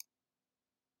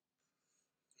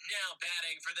Now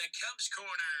batting for the Cubs Corner,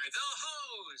 the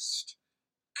host,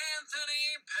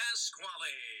 Anthony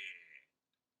Pasquale.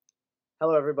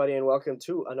 Hello, everybody, and welcome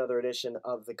to another edition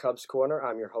of the Cubs Corner.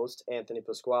 I'm your host, Anthony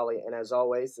Pasquale, and as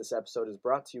always, this episode is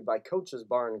brought to you by Coach's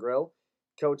Bar and Grill.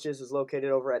 Coach's is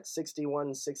located over at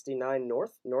 6169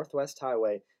 Northwest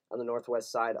Highway on the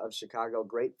northwest side of Chicago.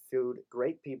 Great food,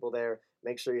 great people there.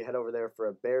 Make sure you head over there for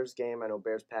a Bears game. I know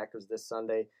Bears-Packers this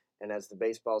Sunday, and as the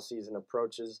baseball season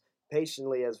approaches,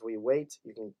 patiently as we wait,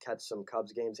 you can catch some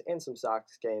Cubs games and some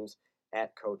Sox games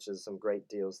at Coach's. Some great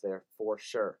deals there for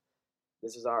sure.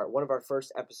 This is one of our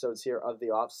first episodes here of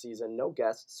the off season. No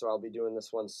guests, so I'll be doing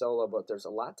this one solo, but there's a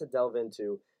lot to delve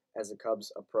into as the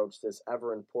Cubs approach this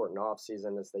ever important off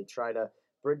season as they try to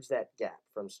bridge that gap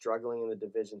from struggling in the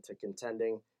division to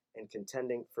contending and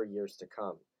contending for years to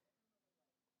come.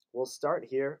 We'll start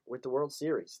here with the World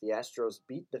Series. The Astros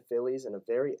beat the Phillies in a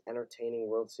very entertaining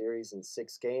World Series in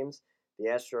 6 games. The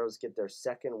Astros get their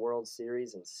second World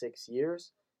Series in 6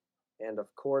 years. And of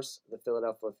course, the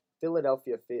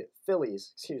Philadelphia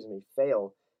Phillies,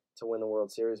 fail to win the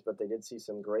World Series, but they did see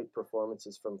some great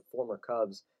performances from former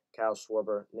Cubs, Kyle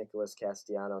Schwarber, Nicholas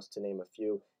Castellanos, to name a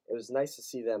few. It was nice to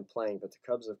see them playing, but the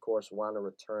Cubs, of course, want to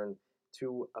return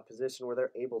to a position where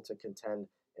they're able to contend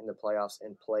in the playoffs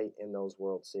and play in those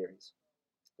World Series.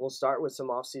 We'll start with some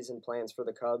offseason plans for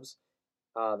the Cubs.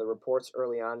 The reports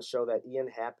early on show that Ian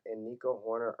Happ and Nico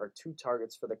Hoerner are 2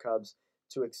 targets for the Cubs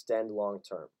to extend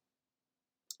long-term.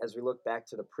 As we look back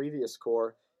to the previous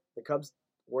core, the Cubs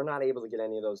were not able to get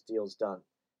any of those deals done.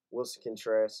 Willson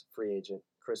Contreras, free agent.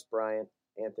 Kris Bryant,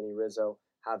 Anthony Rizzo,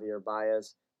 Javier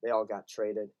Baez, they all got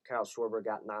traded. Kyle Schwarber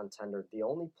got non-tendered. The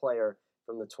only player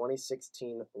from the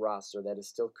 2016 roster that is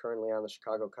still currently on the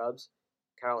Chicago Cubs,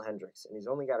 Kyle Hendricks, and he's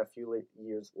only got a few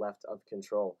years left of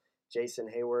control. Jason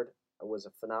Heyward was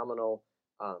a phenomenal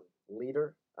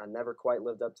leader. Never quite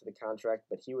lived up to the contract,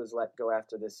 but he was let go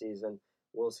after this season.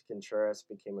 Willson Contreras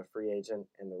became a free agent,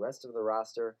 and the rest of the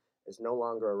roster is no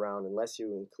longer around unless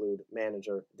you include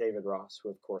manager David Ross, who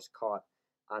of course caught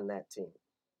on that team.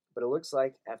 But it looks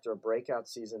like after a breakout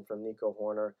season from Nico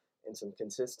Hoerner and some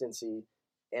consistency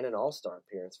and an all-star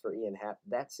appearance for Ian Happ,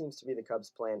 that seems to be the Cubs'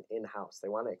 plan in-house. They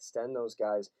want to extend those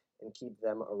guys and keep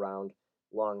them around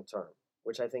long-term,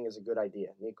 which I think is a good idea.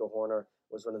 Nico Hoerner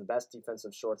was one of the best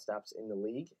defensive shortstops in the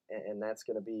league, and that's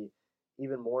going to be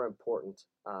even more important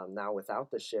now without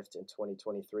the shift in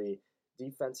 2023.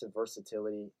 Defensive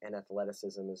versatility and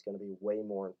athleticism is going to be way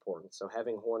more important. So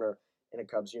having Hoerner in a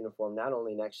Cubs uniform not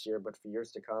only next year but for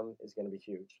years to come is going to be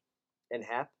huge. And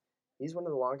Happ, he's one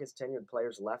of the longest tenured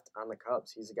players left on the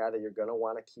Cubs. He's a guy that you're going to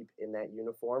want to keep in that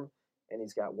uniform, and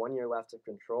he's got 1 year left of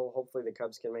control. Hopefully the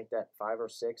Cubs can make that 5 or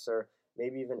 6 or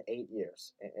maybe even 8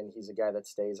 years. And he's a guy that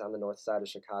stays on the north side of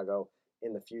Chicago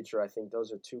in the future. I think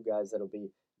those are 2 guys that'll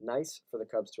be nice for the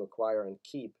Cubs to acquire and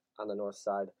keep on the north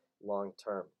side long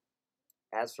term.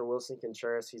 As for Willson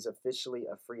Contreras, he's officially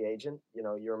a free agent. You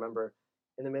know, you remember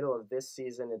in the middle of this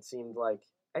season, it seemed like,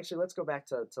 actually, let's go back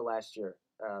to last year,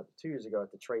 2 years ago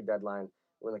at the trade deadline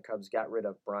when the Cubs got rid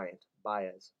of Bryant,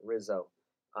 Baez, Rizzo,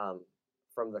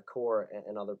 from the core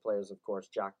and other players, of course,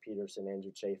 Jock Peterson,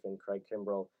 Andrew Chafin, Craig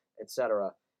Kimbrell,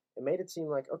 etc. It made it seem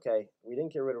like, okay, we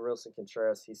didn't get rid of Willson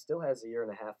Contreras. He still has a year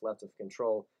and a half left of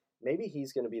control. Maybe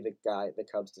he's going to be the guy the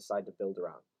Cubs decide to build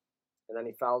around. And then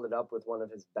he followed it up with one of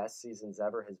his best seasons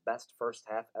ever, his best first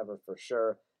half ever for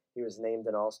sure. He was named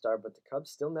an all-star, but the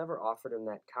Cubs still never offered him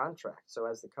that contract. So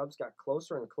as the Cubs got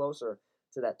closer and closer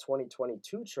to that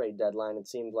 2022 trade deadline, it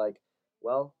seemed like,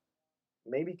 well,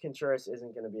 maybe Contreras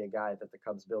isn't going to be a guy that the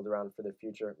Cubs build around for the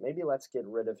future. Maybe let's get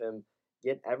rid of him,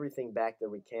 get everything back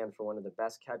that we can for one of the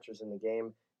best catchers in the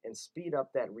game, and speed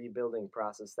up that rebuilding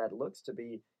process that looks to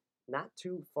be not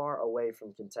too far away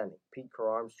from contending. Pete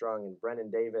Crow Armstrong and Brennan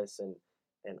Davis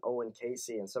and Owen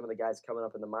Casey and some of the guys coming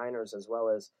up in the minors, as well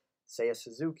as Seiya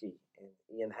Suzuki and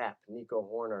Ian Happ, Nico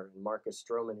Hoerner, and Marcus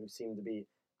Stroman, who seem to be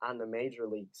on the major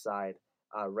league side,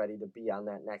 ready to be on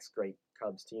that next great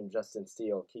Cubs team, Justin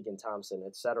Steele, Keegan Thompson,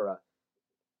 etc.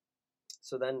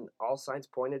 So then all signs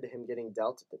pointed to him getting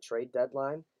dealt at the trade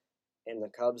deadline, and the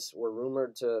Cubs were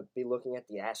rumored to be looking at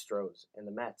the Astros and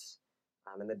the Mets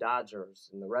and the Dodgers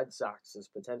and the Red Sox as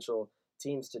potential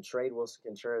teams to trade Willson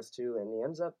Contreras to, and he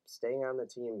ends up staying on the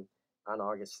team on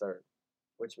August 3rd,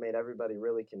 which made everybody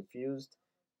really confused.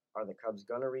 Are the Cubs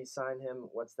going to re-sign him?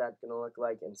 What's that going to look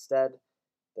like? Instead,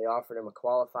 they offered him a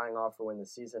qualifying offer when the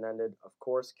season ended. Of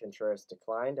course, Contreras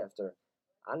declined after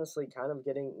honestly kind of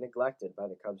getting neglected by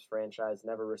the Cubs franchise,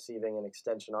 never receiving an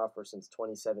extension offer since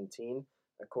 2017,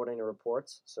 according to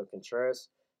reports. So Contreras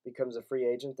becomes a free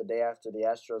agent the day after the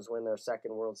Astros win their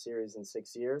second World Series in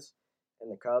 6 years,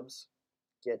 and the Cubs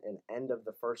get an end of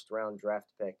the first round draft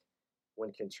pick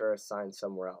when Contreras signs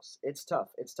somewhere else. It's tough.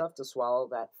 It's tough to swallow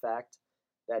that fact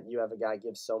that you have a guy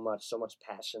give so much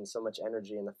passion, so much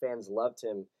energy, and the fans loved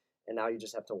him, and now you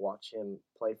just have to watch him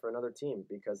play for another team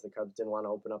because the Cubs didn't want to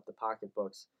open up the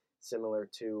pocketbooks, similar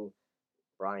to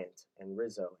Bryant and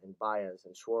Rizzo and Baez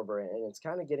and Schwarber, and it's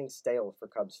kind of getting stale for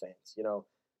Cubs fans.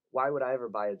 Why would I ever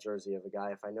buy a jersey of a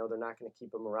guy if I know they're not going to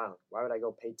keep him around? Why would I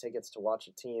go pay tickets to watch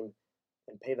a team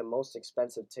and pay the most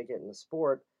expensive ticket in the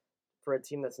sport for a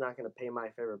team that's not going to pay my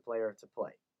favorite player to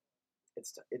play?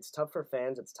 It's tough for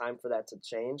fans. It's time for that to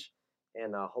change,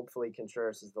 and hopefully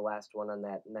Contreras is the last one on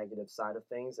that negative side of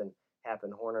things, and Happ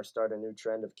and Horner start a new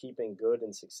trend of keeping good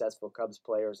and successful Cubs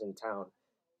players in town.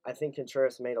 I think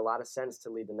Contreras made a lot of sense to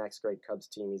lead the next great Cubs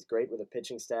team. He's great with a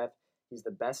pitching staff. He's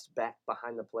the best bat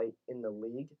behind the plate in the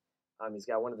league. He's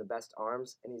got one of the best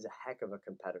arms, and he's a heck of a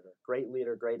competitor. Great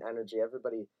leader, great energy.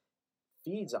 Everybody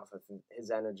feeds off of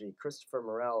his energy. Christopher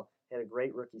Morel had a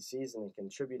great rookie season and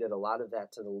contributed a lot of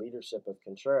that to the leadership of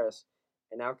Contreras.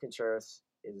 And now Contreras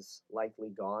is likely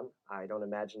gone. I don't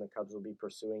imagine the Cubs will be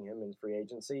pursuing him in free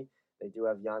agency. They do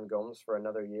have Yan Gomes for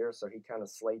another year, so he kind of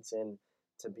slates in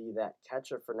to be that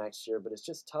catcher for next year. But it's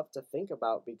just tough to think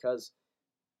about because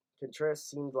Contreras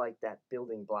seemed like that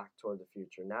building block toward the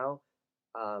future. Now,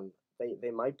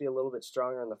 they might be a little bit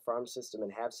stronger in the farm system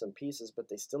and have some pieces, but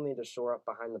they still need to shore up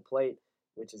behind the plate,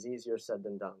 which is easier said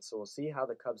than done. So we'll see how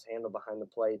the Cubs handle behind the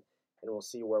plate, and we'll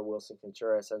see where Willson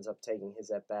Contreras ends up taking his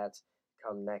at-bats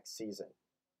come next season.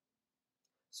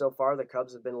 So far, the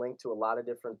Cubs have been linked to a lot of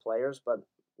different players, but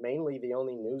mainly the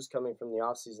only news coming from the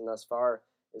offseason thus far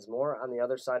is more on the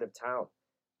other side of town.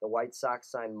 The White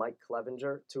Sox signed Mike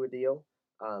Clevinger to a deal.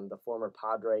 The former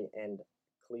Padre and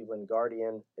Cleveland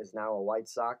Guardian is now a White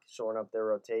Sox, shoring up their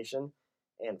rotation.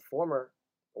 And former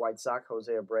White Sox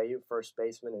Jose Abreu, first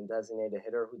baseman and designated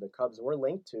hitter, who the Cubs were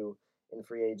linked to in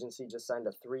free agency, just signed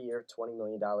a 3-year, $20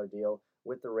 million deal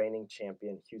with the reigning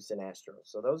champion Houston Astros.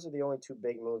 So those are the only two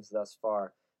big moves thus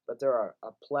far. But there are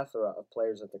a plethora of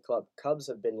players at the club. Cubs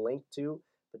have been linked to,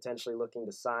 potentially looking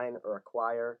to sign or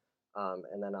acquire.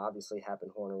 And then obviously Happ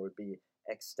and Horner would be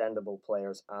extendable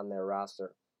players on their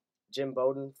roster. Jim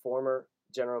Bowden, former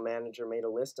general manager, made a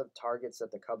list of targets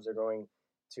that the Cubs are going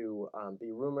to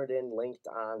be rumored in, linked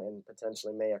on, and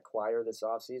potentially may acquire this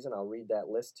offseason. I'll read that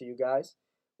list to you guys.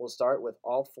 We'll start with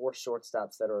all 4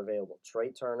 shortstops that are available: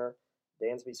 Trey Turner,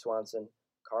 Dansby Swanson,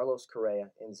 Carlos Correa,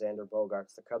 and Xander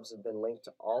Bogaerts. The Cubs have been linked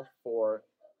to all 4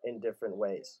 in different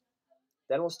ways.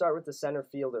 Then we'll start with the center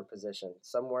fielder position,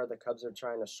 somewhere the Cubs are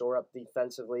trying to shore up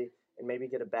defensively and maybe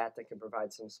get a bat that can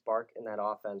provide some spark in that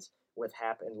offense with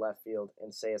Happ in left field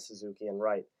and Seiya Suzuki in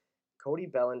right. Cody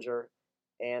Bellinger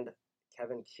and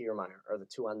Kevin Kiermaier are the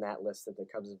 2 on that list that the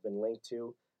Cubs have been linked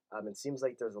to. It seems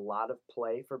like there's a lot of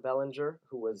play for Bellinger,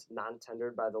 who was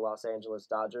non-tendered by the Los Angeles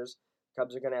Dodgers.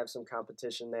 Cubs are going to have some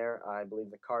competition there. I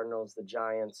believe the Cardinals, the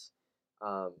Giants,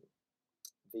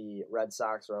 the Red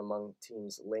Sox are among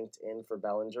teams linked in for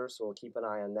Bellinger, so we'll keep an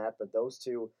eye on that. But those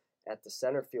 2 at the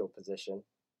center field position.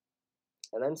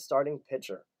 And then starting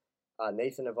pitcher,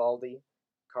 Nathan Eovaldi,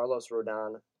 Carlos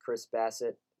Rodon, Chris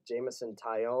Bassett, Jameson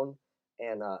Taillon,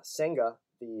 and Senga,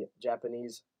 the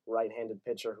Japanese right-handed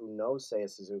pitcher who knows Seiya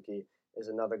Suzuki, is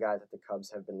another guy that the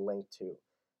Cubs have been linked to.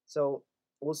 So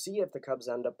we'll see if the Cubs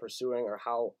end up pursuing, or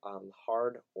how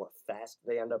hard or fast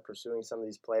they end up pursuing some of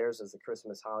these players as the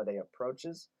Christmas holiday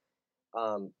approaches.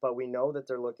 But we know that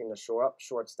they're looking to shore up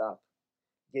shortstop,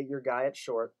 get your guy at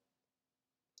short,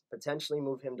 potentially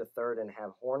move him to third and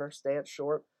have Horner stay at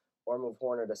short, or move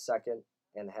Horner to second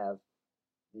and have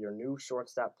your new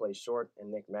shortstop play short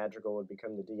and Nick Madrigal would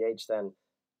become the DH. Then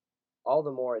all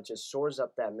the more it just shores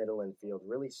up that middle infield,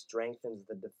 really strengthens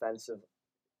the defensive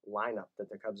lineup that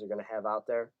the Cubs are going to have out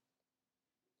there.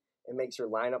 It makes your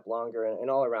lineup longer, and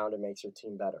all around it makes your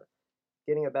team better.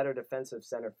 Getting a better defensive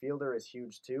center fielder is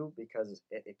huge too, because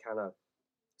it kind of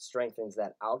strengthens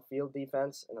that outfield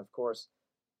defense, and of course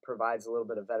provides a little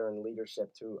bit of veteran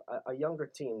leadership to a younger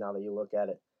team now that you look at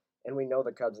it. And we know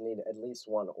the Cubs need at least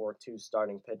 1 or 2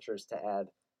 starting pitchers to add.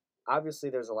 Obviously,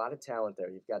 there's a lot of talent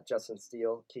there. You've got Justin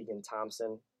Steele, Keegan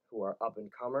Thompson, who are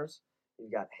up-and-comers.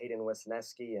 You've got Hayden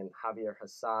Wesneski and Javier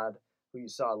Hassad, who you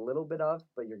saw a little bit of,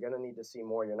 but you're going to need to see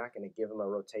more. You're not going to give them a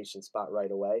rotation spot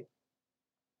right away.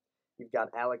 You've got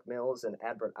Alec Mills and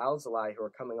Adbert Alzolay, who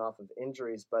are coming off of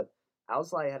injuries, but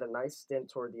Alzolay had a nice stint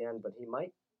toward the end, but he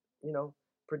might,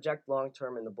 project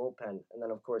long-term in the bullpen. And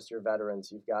then, of course, your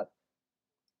veterans. You've got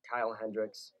Kyle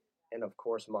Hendricks and, of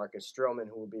course, Marcus Stroman,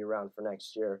 who will be around for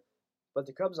next year. But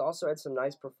the Cubs also had some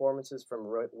nice performances from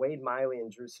Wade Miley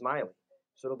and Drew Smyly.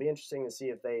 So it'll be interesting to see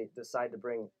if they decide to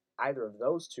bring either of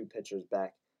those two pitchers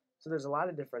back. So there's a lot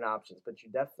of different options, but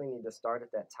you definitely need to start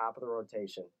at that top of the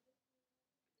rotation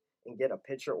and get a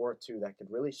pitcher or two that could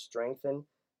really strengthen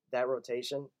that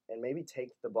rotation and maybe take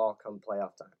the ball come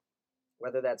playoff time.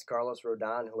 Whether that's Carlos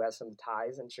Rodon, who has some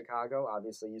ties in Chicago,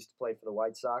 obviously used to play for the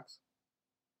White Sox,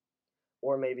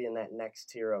 or maybe in that next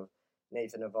tier of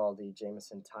Nathan Eovaldi,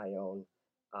 Jameson Taillon,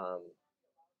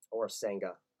 or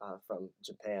Senga from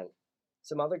Japan.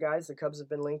 Some other guys the Cubs have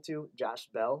been linked to, Josh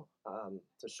Bell,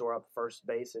 to shore up first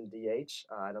base and DH.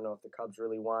 I don't know if the Cubs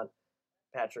really want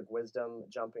Patrick Wisdom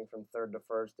jumping from third to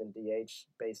first in DH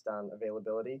based on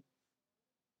availability.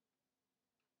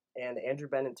 And Andrew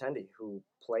Benintendi, who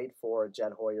played for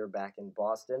Jed Hoyer back in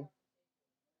Boston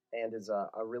and is a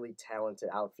really talented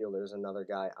outfielder, is another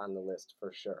guy on the list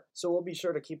for sure. So we'll be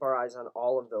sure to keep our eyes on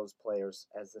all of those players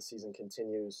as the season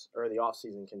continues, or the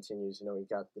offseason continues. You know, we've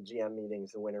got the GM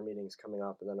meetings, the winter meetings coming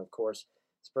up, and then, of course,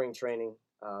 spring training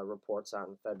reports out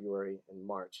in February and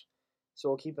March. So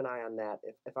we'll keep an eye on that.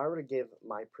 If I were to give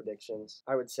my predictions,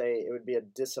 I would say it would be a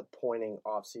disappointing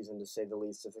offseason, to say the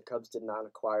least, if the Cubs did not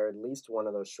acquire at least one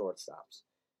of those shortstops.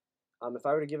 If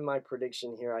I were to give my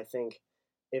prediction here, I think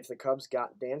if the Cubs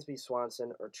got Dansby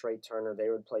Swanson or Trey Turner, they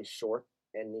would play short,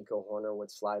 and Nico Hoerner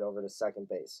would slide over to second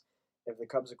base. If the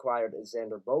Cubs acquired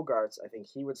Xander Bogaerts, I think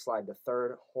he would slide to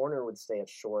third, Hoerner would stay at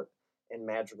short, and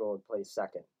Madrigal would play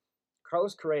second.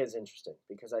 Carlos Correa is interesting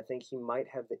because I think he might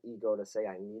have the ego to say,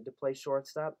 I need to play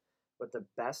shortstop, but the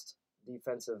best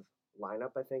defensive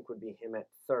lineup, I think, would be him at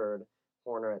third,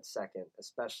 Hoerner at second,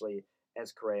 especially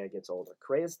as Correa gets older.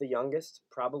 Correa's the youngest,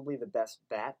 probably the best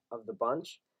bat of the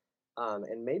bunch,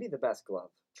 and maybe the best glove.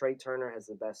 Trey Turner has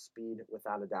the best speed,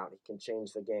 without a doubt. He can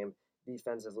change the game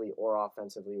defensively or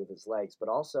offensively with his legs, but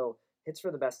also hits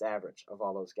for the best average of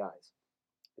all those guys.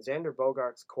 Xander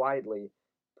Bogaerts quietly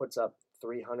puts up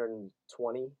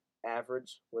 320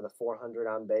 average with a 400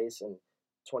 on base and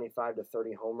 25 to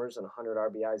 30 homers and 100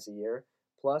 RBIs a year.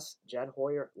 Plus, Jed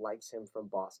Hoyer likes him from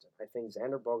Boston. I think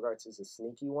Xander Bogaerts is a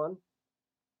sneaky one.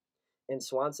 And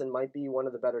Swanson might be one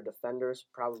of the better defenders,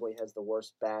 probably has the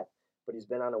worst bat, but he's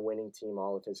been on a winning team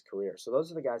all of his career. So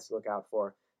those are the guys to look out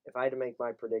for. If I had to make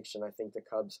my prediction, I think the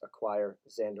Cubs acquire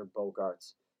Xander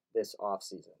Bogaerts this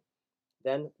offseason.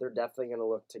 Then they're definitely going to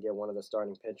look to get one of the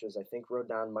starting pitchers. I think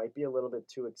Rodon might be a little bit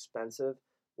too expensive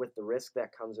with the risk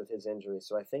that comes with his injury.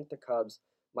 So I think the Cubs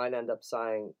might end up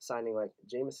signing like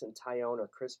Jameson Taillon or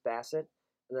Chris Bassett.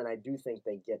 And then I do think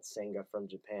they get Senga from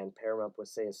Japan, pair him up with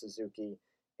Seiya Suzuki,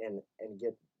 and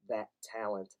get that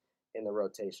talent in the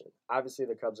rotation. Obviously,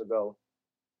 the Cubs will go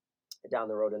down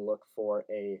the road and look for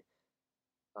a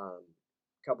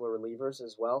couple of relievers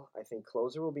as well. I think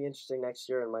closer will be interesting next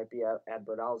year, and might be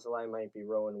Adbert Alzolay, might be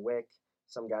Rowan Wick,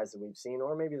 some guys that we've seen,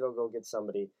 or maybe they'll go get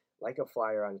somebody like a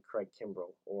flyer on Craig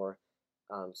Kimbrell, or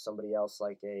somebody else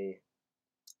like a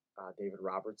David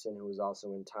Robertson, who was also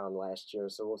in town last year.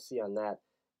 So we'll see on that.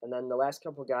 And then the last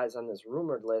couple guys on this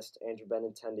rumored list, Andrew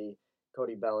Benintendi,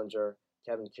 Cody Bellinger,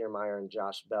 Kevin Kiermaier, and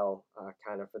Josh Bell,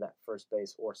 kind of for that first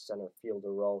base or center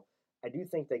fielder role. I do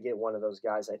think they get one of those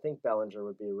guys. I think Bellinger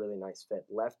would be a really nice fit.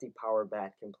 Lefty power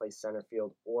bat, can play center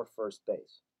field or first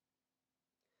base.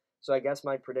 So I guess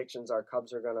my predictions are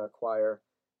Cubs are going to acquire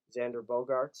Xander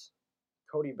Bogaerts,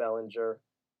 Cody Bellinger,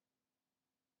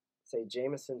 say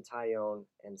Jameson Taillon,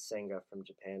 and Senga from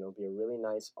Japan. It'll be a really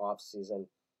nice offseason.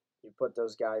 You put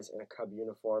those guys in a Cub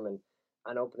uniform, and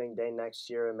on opening day next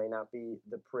year, it may not be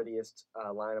the prettiest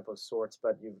lineup of sorts,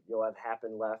 but you'll have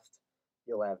Happen left,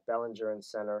 you'll have Bellinger in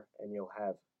center, and you'll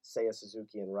have Seiya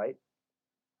Suzuki in right.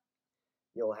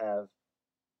 You'll have,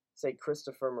 say,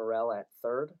 Christopher Morel at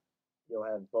third. You'll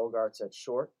have Bogaerts at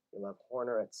short. You'll have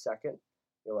Hoerner at second.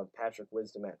 You'll have Patrick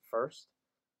Wisdom at first.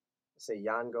 Say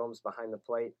Yan Gomes behind the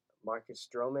plate. Marcus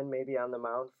Stroman maybe on the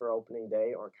mound for opening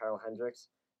day, or Kyle Hendricks.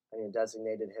 And your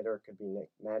designated hitter could be Nick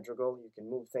Madrigal. You can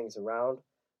move things around.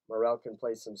 Morel can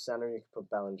play some center. You could put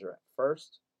Bellinger at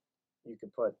first. You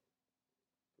could put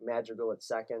Madrigal at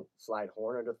second, slide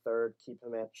Hoerner to third, keep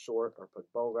him at short, or put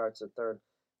Bogaerts at third.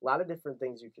 A lot of different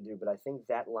things you could do, but I think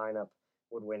that lineup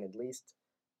would win at least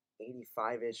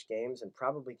 85-ish games and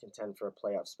probably contend for a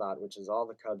playoff spot, which is all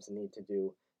the Cubs need to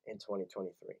do in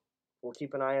 2023. We'll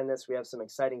keep an eye on this. We have some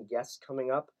exciting guests coming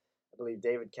up. I believe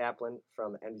David Kaplan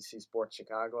from NBC Sports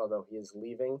Chicago, although he is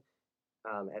leaving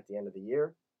at the end of the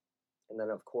year. And then,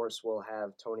 of course, we'll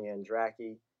have Tony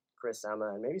Andracki, Chris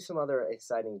Emma, and maybe some other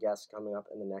exciting guests coming up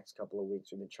in the next couple of weeks.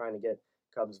 We've been trying to get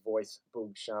Cubs voice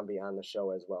Boog Shambi on the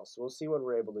show as well. So we'll see what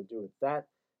we're able to do with that.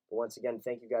 But once again,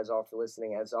 thank you guys all for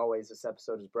listening. As always, this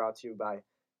episode is brought to you by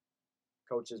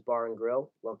Coach's Bar and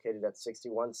Grill, located at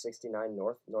 6169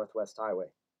 Northwest Highway.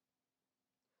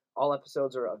 All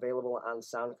episodes are available on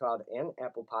SoundCloud and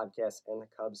Apple Podcasts and the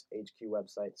Cubs HQ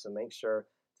website, so make sure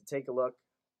to take a look.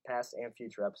 Past and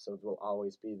future episodes will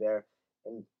always be there.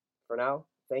 And for now,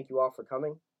 thank you all for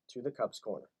coming to the Cubs Corner.